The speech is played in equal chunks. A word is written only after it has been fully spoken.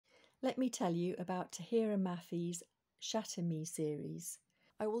Let me tell you about Tahereh Mafi's Shatter Me series.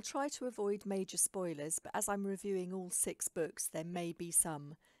 I will try to avoid major spoilers, but as I'm reviewing all 6 books, there may be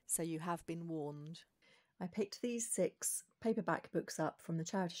some, so you have been warned. I picked these 6 paperback books up from the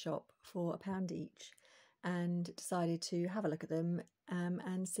charity shop for £1 each and decided to have a look at them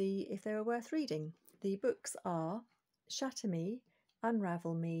and see if they were worth reading. The books are Shatter Me,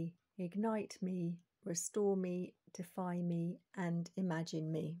 Unravel Me, Ignite Me, Restore Me, Defy Me, and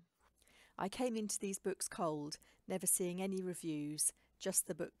Imagine Me. I came into these books cold, never seeing any reviews, just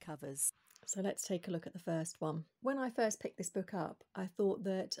the book covers. So let's take a look at the first one. When I first picked this book up, I thought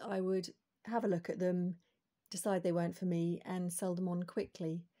that I would have a look at them, decide they weren't for me, and sell them on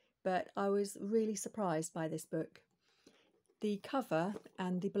quickly. But I was really surprised by this book. The cover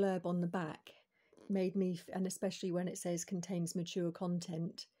and the blurb on the back made me, and especially when it says contains mature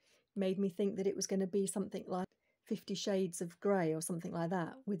content, made me think that it was going to be something like 50 Shades of Grey or something like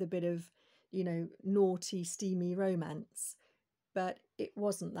that, with a bit of, you know, naughty, steamy romance. But it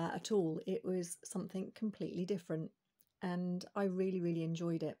wasn't that at all. It was something completely different, and I really, really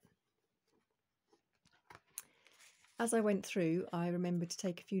enjoyed it. As I went through, I remembered to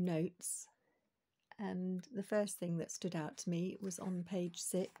take a few notes, and the first thing that stood out to me was on page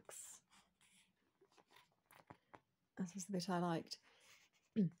 6. This is the bit I liked.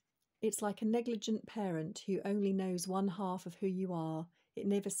 It's like a negligent parent who only knows one half of who you are. It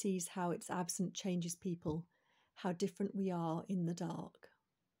never sees how its absence changes people, how different we are in the dark.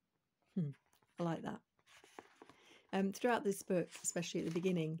 I like that. Throughout this book, especially at the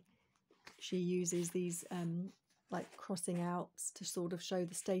beginning, she uses these like crossing outs to sort of show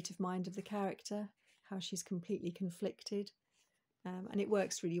the state of mind of the character, how she's completely conflicted, and it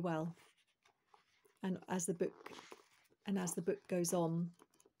works really well. And as the book goes on,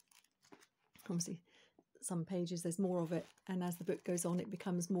 obviously some pages there's more of it, and as the book goes on it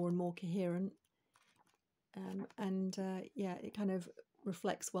becomes more and more coherent, yeah, it kind of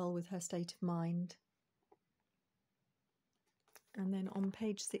reflects well with her state of mind. And then on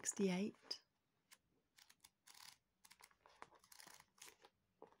page 68,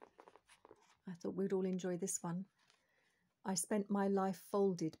 I thought we'd all enjoy this one. I spent my life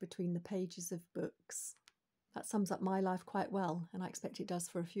folded between the pages of books. That sums up my life quite well, and I expect it does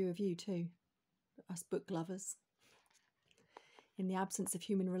for a few of you too, us book lovers. In the absence of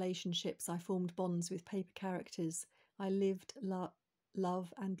human relationships, I formed bonds with paper characters. I lived,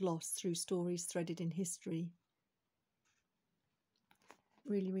 love and loss through stories threaded in history.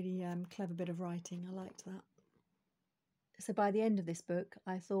 Really, really clever bit of writing. I liked that. So by the end of this book,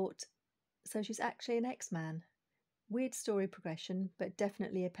 I thought, so she's actually an X-Man. Weird story progression, but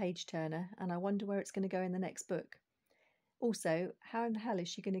definitely a page turner, and I wonder where it's going to go in the next book. Also, how in the hell is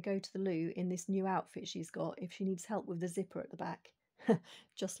she going to go to the loo in this new outfit she's got if she needs help with the zipper at the back?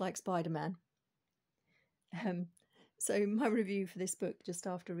 Just like Spider-Man. So my review for this book just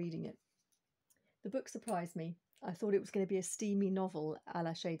after reading it. The book surprised me. I thought it was going to be a steamy novel a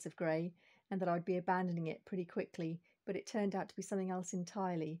la Shades of Grey, and that I'd be abandoning it pretty quickly, but it turned out to be something else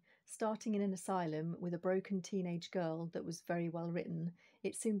entirely. Starting in an asylum with a broken teenage girl that was very well written,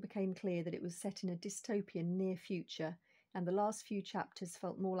 it soon became clear that it was set in a dystopian near future, and the last few chapters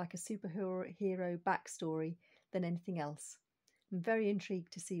felt more like a superhero backstory than anything else. I'm very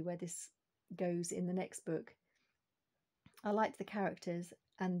intrigued to see where this goes in the next book. I liked the characters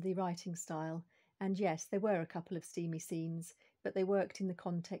and the writing style, and yes, there were a couple of steamy scenes, but they worked in the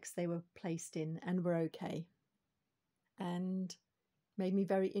context they were placed in and were okay. And made me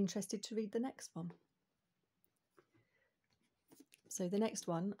very interested to read the next one. So the next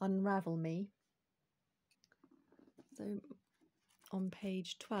one, Unravel Me. So on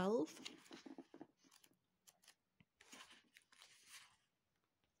page 12,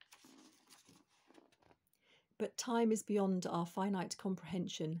 but time is beyond our finite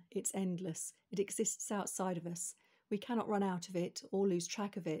comprehension. It's endless. It exists outside of us. We cannot run out of it or lose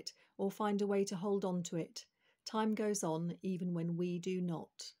track of it or find a way to hold on to it. Time goes on even when we do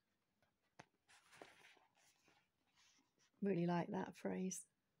not. Really like that phrase.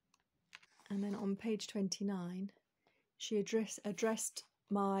 And then on page 29, she addressed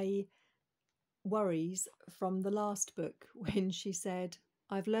my worries from the last book when she said,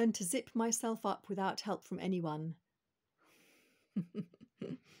 I've learned to zip myself up without help from anyone.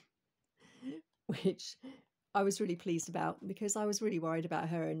 Which I was really pleased about, because I was really worried about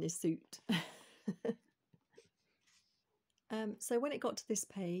her in this suit. So when it got to this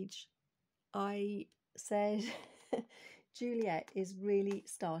page, I said, Juliet is really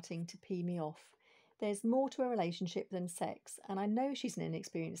starting to pee me off. There's more to a relationship than sex, and I know she's an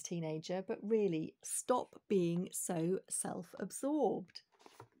inexperienced teenager, but really, stop being so self-absorbed.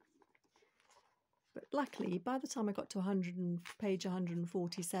 Luckily, by the time I got to page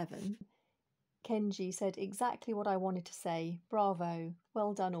 147, Kenji said exactly what I wanted to say. Bravo,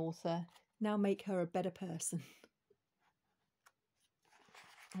 well done, author. Now make her a better person.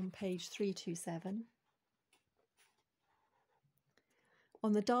 On page 327.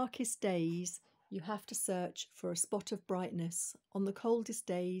 On the darkest days, you have to search for a spot of brightness. On the coldest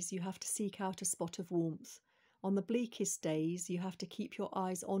days, you have to seek out a spot of warmth. On the bleakest days, you have to keep your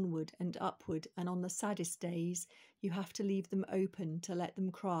eyes onward and upward, and on the saddest days, you have to leave them open to let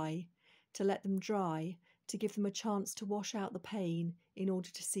them cry, to let them dry, to give them a chance to wash out the pain in order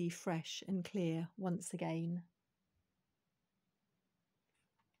to see fresh and clear once again.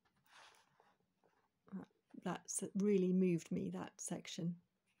 That's really moved me, that section.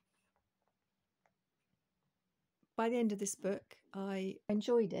 By the end of this book, I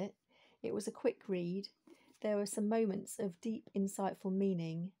enjoyed it. It was a quick read. There were some moments of deep, insightful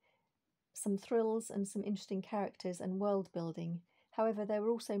meaning, some thrills and some interesting characters and world building. However, there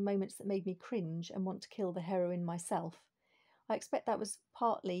were also moments that made me cringe and want to kill the heroine myself. I expect that was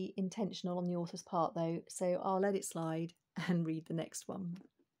partly intentional on the author's part, though, so I'll let it slide and read the next one.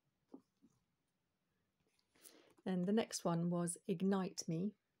 And the next one was Ignite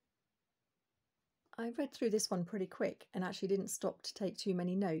Me. I read through this one pretty quick and actually didn't stop to take too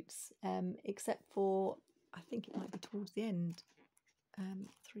many notes, except for, I think it might be towards the end,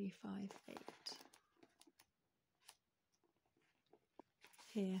 358.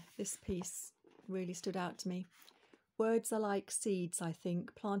 Here, this piece really stood out to me. Words are like seeds, I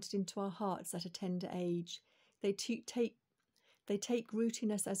think, planted into our hearts at a tender age. They take root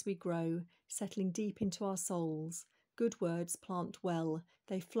in us as we grow, settling deep into our souls. Good words plant well,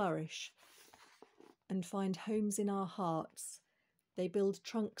 they flourish and find homes in our hearts. They build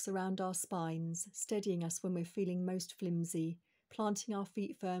trunks around our spines, steadying us when we're feeling most flimsy, planting our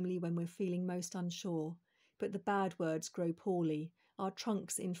feet firmly when we're feeling most unsure. But the bad words grow poorly. Our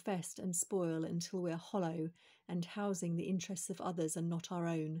trunks infest and spoil until we're hollow and housing the interests of others and not our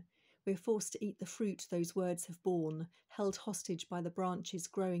own. We're forced to eat the fruit those words have borne, held hostage by the branches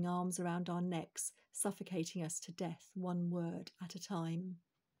growing arms around our necks, suffocating us to death, one word at a time.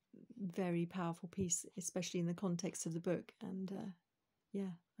 Very powerful piece, especially in the context of the book, and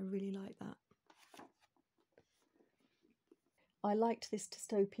yeah, I really like that. I liked this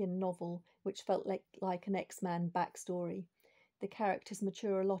dystopian novel, which felt like an X-Man backstory. The characters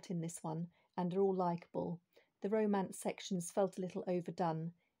mature a lot in this one and are all likeable. The romance sections felt a little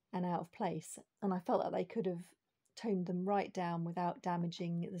overdone and out of place, and I felt like they could have toned them right down without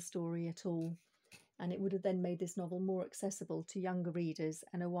damaging the story at all, and it would have then made this novel more accessible to younger readers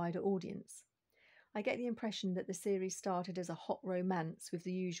and a wider audience. I get the impression that the series started as a hot romance with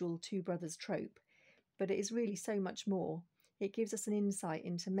the usual two brothers trope, but it is really so much more. It gives us an insight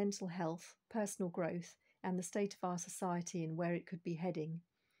into mental health, personal growth, and the state of our society and where it could be heading.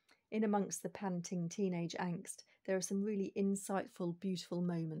 In amongst the panting teenage angst, there are some really insightful, beautiful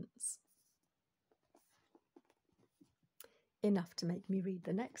moments. Enough to make me read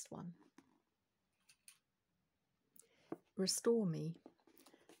the next one. Restore Me.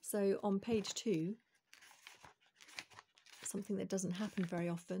 So on page 2, something that doesn't happen very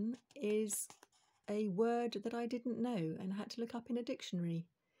often is a word that I didn't know and had to look up in a dictionary,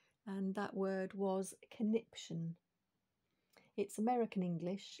 and that word was conniption. It's American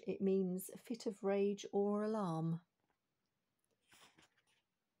English. It means a fit of rage or alarm.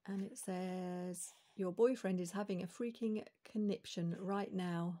 And it says, your boyfriend is having a freaking conniption right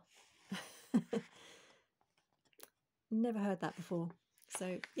now. Never heard that before.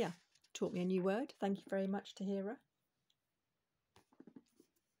 So yeah, taught me a new word. Thank you very much, Tahereh.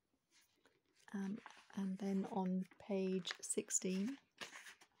 And then on page 16,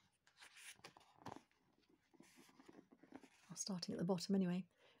 starting at the bottom anyway,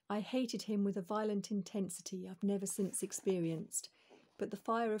 I hated him with a violent intensity I've never since experienced, but the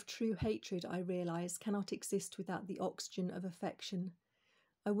fire of true hatred, I realise, cannot exist without the oxygen of affection.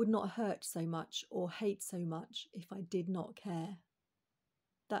 I would not hurt so much or hate so much if I did not care.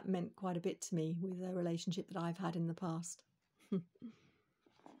 That meant quite a bit to me with a relationship that I've had in the past.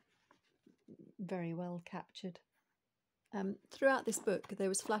 Very well captured. Throughout this book, there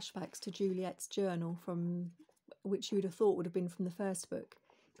was flashbacks to Juliet's journal, from which you would have thought would have been from the first book,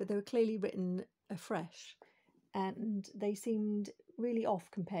 but they were clearly written afresh, and they seemed really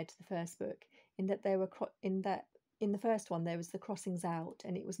off compared to the first book. In that in the first one there was the crossings out,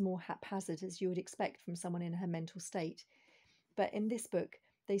 and it was more haphazard, as you would expect from someone in her mental state. But in this book,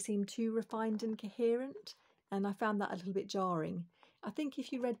 they seemed too refined and coherent, and I found that a little bit jarring. I think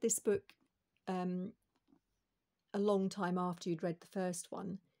if you read this book a long time after you'd read the first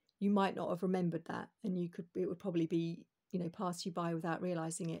one, you might not have remembered that, and it would probably be, pass you by without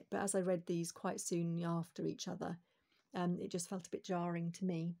realising it. But as I read these quite soon after each other, it just felt a bit jarring to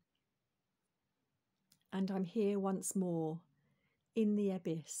me. And I'm here once more, in the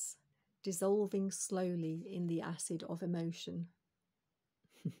abyss, dissolving slowly in the acid of emotion.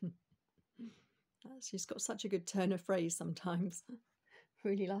 She's got such a good turn of phrase sometimes.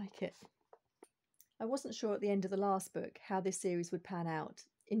 Really like it. I wasn't sure at the end of the last book how this series would pan out.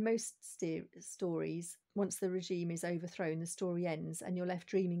 In most stories, once the regime is overthrown, the story ends and you're left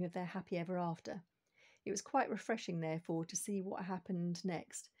dreaming of their happy ever after. It was quite refreshing, therefore, to see what happened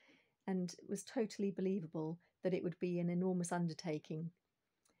next, and it was totally believable that it would be an enormous undertaking.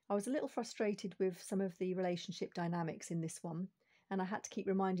 I was a little frustrated with some of the relationship dynamics in this one, and I had to keep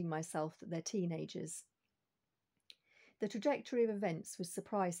reminding myself that they're teenagers. The trajectory of events was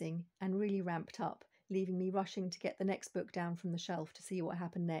surprising and really ramped up, leaving me rushing to get the next book down from the shelf to see what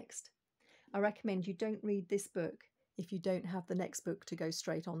happened next. I recommend you don't read this book if you don't have the next book to go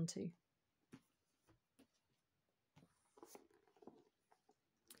straight on to.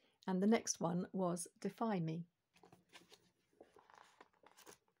 And the next one was Defy Me.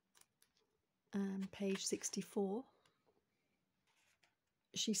 Page 64.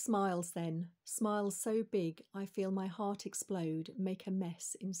 She smiles then, smiles so big I feel my heart explode, make a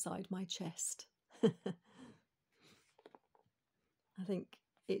mess inside my chest. I think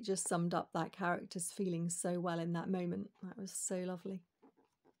it just summed up that character's feelings so well in that moment. That was so lovely.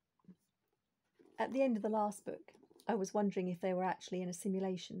 At the end of the last book, I was wondering if they were actually in a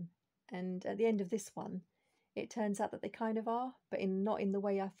simulation. And at the end of this one, it turns out that they kind of are, but not in the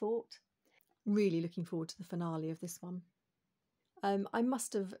way I thought. Really looking forward to the finale of this one. I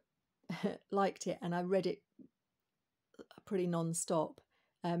must have liked it, and I read it pretty non-stop,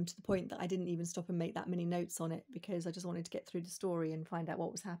 to the point that I didn't even stop and make that many notes on it, because I just wanted to get through the story and find out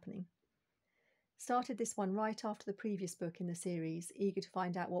what was happening. Started this one right after the previous book in the series, eager to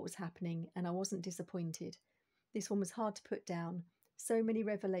find out what was happening, and I wasn't disappointed. This one was hard to put down. So many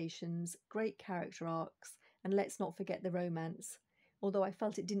revelations, great character arcs, and let's not forget the romance, although I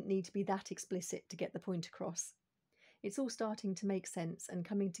felt it didn't need to be that explicit to get the point across. It's all starting to make sense and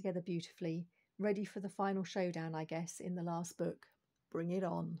coming together beautifully, ready for the final showdown, I guess, in the last book. Bring it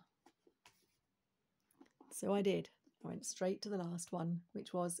on. So I did. I went straight to the last one,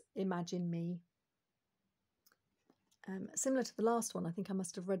 which was Imagine Me. Similar to the last one, I think I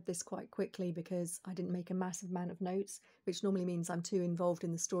must have read this quite quickly because I didn't make a massive amount of notes, which normally means I'm too involved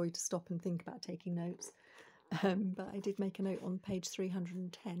in the story to stop and think about taking notes. But I did make a note on page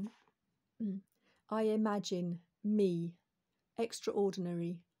 310. I imagine me,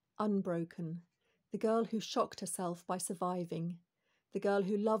 extraordinary, unbroken, the girl who shocked herself by surviving, the girl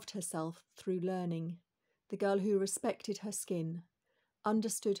who loved herself through learning, the girl who respected her skin,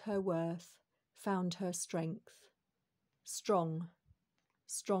 understood her worth, found her strength. Strong,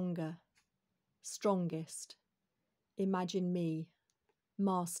 stronger, strongest. Imagine me,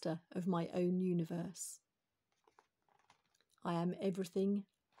 master of my own universe. I am everything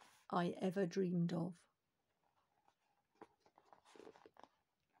I ever dreamed of.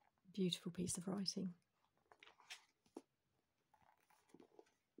 Beautiful piece of writing.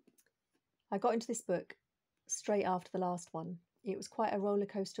 I got into this book straight after the last one. It was quite a roller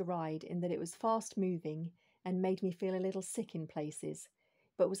coaster ride in that it was fast moving and made me feel a little sick in places,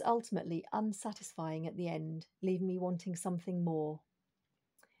 but was ultimately unsatisfying at the end, leaving me wanting something more.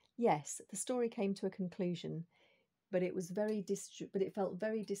 Yes, the story came to a conclusion, but it felt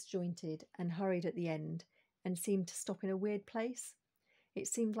very disjointed and hurried at the end, and seemed to stop in a weird place. It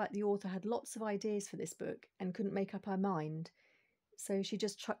seemed like the author had lots of ideas for this book and couldn't make up her mind, so she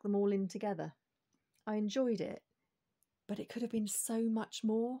just chucked them all in together. I enjoyed it, but it could have been so much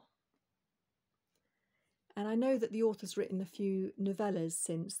more. And I know that the author's written a few novellas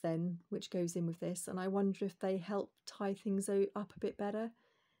since then, which goes in with this, and I wonder if they help tie things up a bit better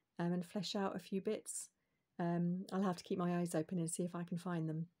and flesh out a few bits. I'll have to keep my eyes open and see if I can find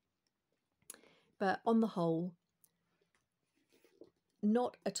them. But on the whole,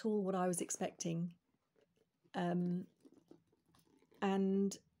 not at all what I was expecting, and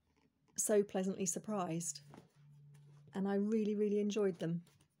so pleasantly surprised. And I really, really enjoyed them.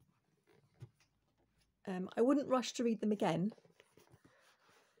 I wouldn't rush to read them again,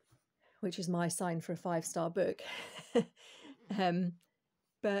 which is my sign for a 5-star book.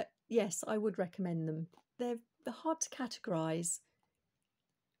 But yes, I would recommend them. They're hard to categorise,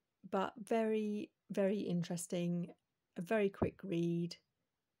 but very, very interesting. A very quick read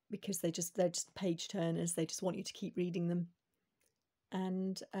because they're just page turners. They just want you to keep reading them.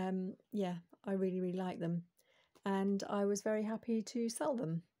 And yeah, I really, really like them. And I was very happy to sell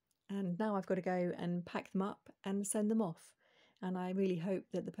them. And now I've got to go and pack them up and send them off. And I really hope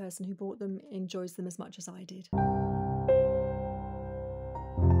that the person who bought them enjoys them as much as I did.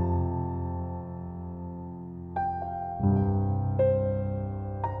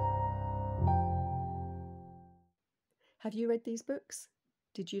 Have you read these books?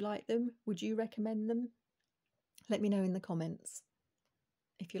 Did you like them? Would you recommend them? Let me know in the comments.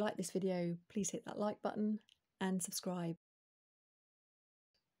 If you like this video, please hit that like button and subscribe.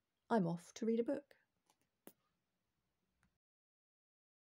 I'm off to read a book.